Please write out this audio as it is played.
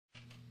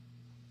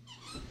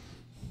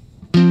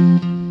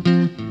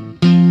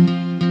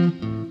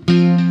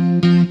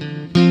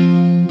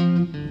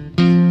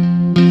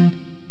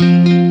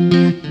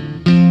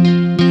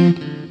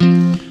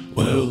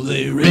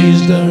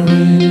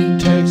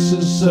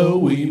so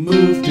we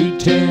moved to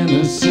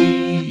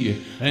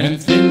Tennessee.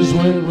 And things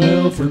went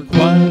well for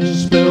quite a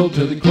spell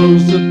till they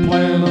closed the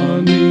plant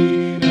on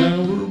me. Now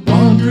we're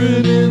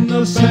wandering in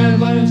the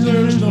Sadlands,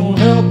 there's no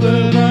help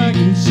that I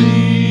can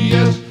see.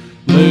 Yes,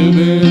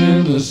 living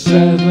in the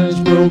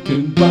Sadlands,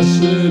 broken,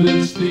 busted,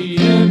 it's the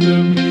end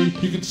of me.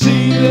 You can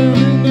see them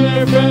in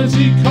their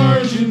fancy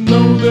cars, you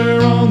know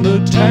they're on the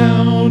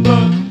town.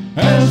 But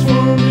as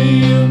for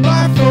me and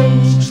my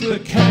folks, the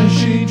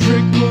cash ain't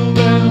trickled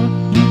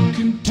down. You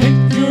can take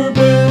your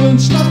bill and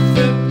stuff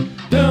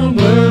it down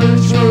where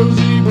it's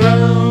rosy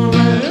brown.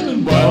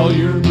 And while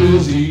you're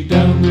busy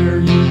down there,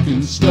 you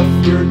can stuff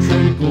your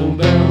trickle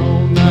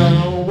down.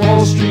 Now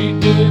Wall Street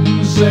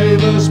didn't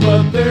save us,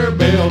 but they're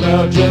bailed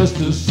out just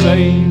the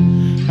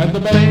same. And the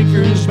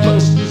bankers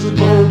bust as a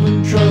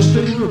golden trust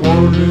and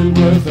rewarded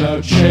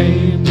without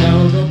shame.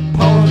 Now the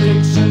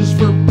politics is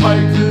for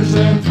pikers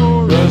and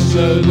for us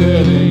a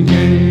dead end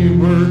game.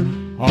 We're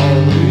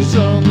always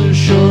on the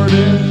short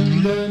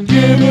end and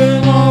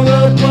giving all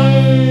the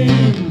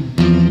blame.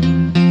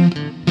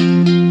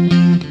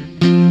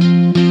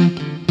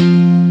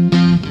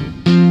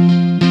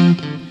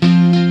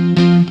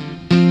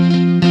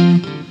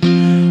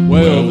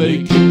 Well,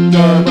 they kicked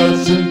our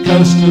butts and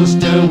cussed us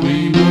till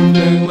we moved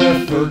and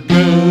left for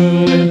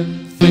good.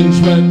 And things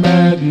went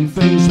bad and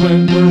things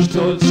went worse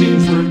till it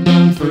seems we're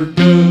done for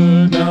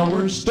good. Now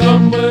we're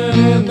stumbling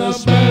in the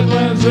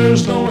Badlands,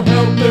 there's no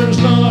help, there's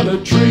not a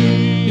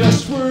tree.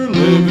 Yes, we're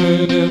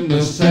living in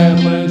the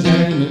Sadlands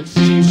and it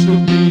seems to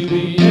be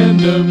the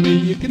end of me.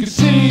 You can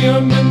see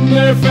them in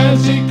their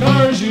fancy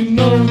cars, you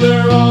know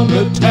they're on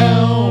the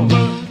town.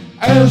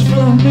 As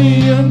for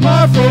me and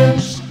my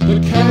folks, the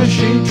cash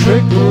ain't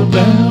trickled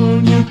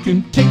down. You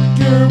can take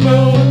your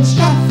bill and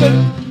stuff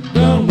it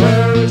down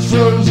where it's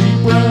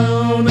rosy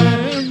brown.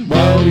 And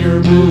while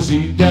you're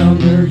busy down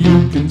there,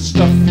 you can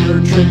stuff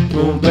your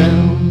trickle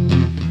down.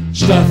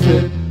 Stuff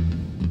it,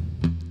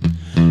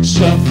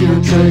 stuff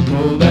your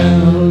trickle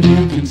down.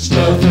 You can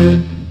stuff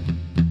it,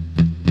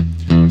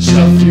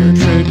 stuff your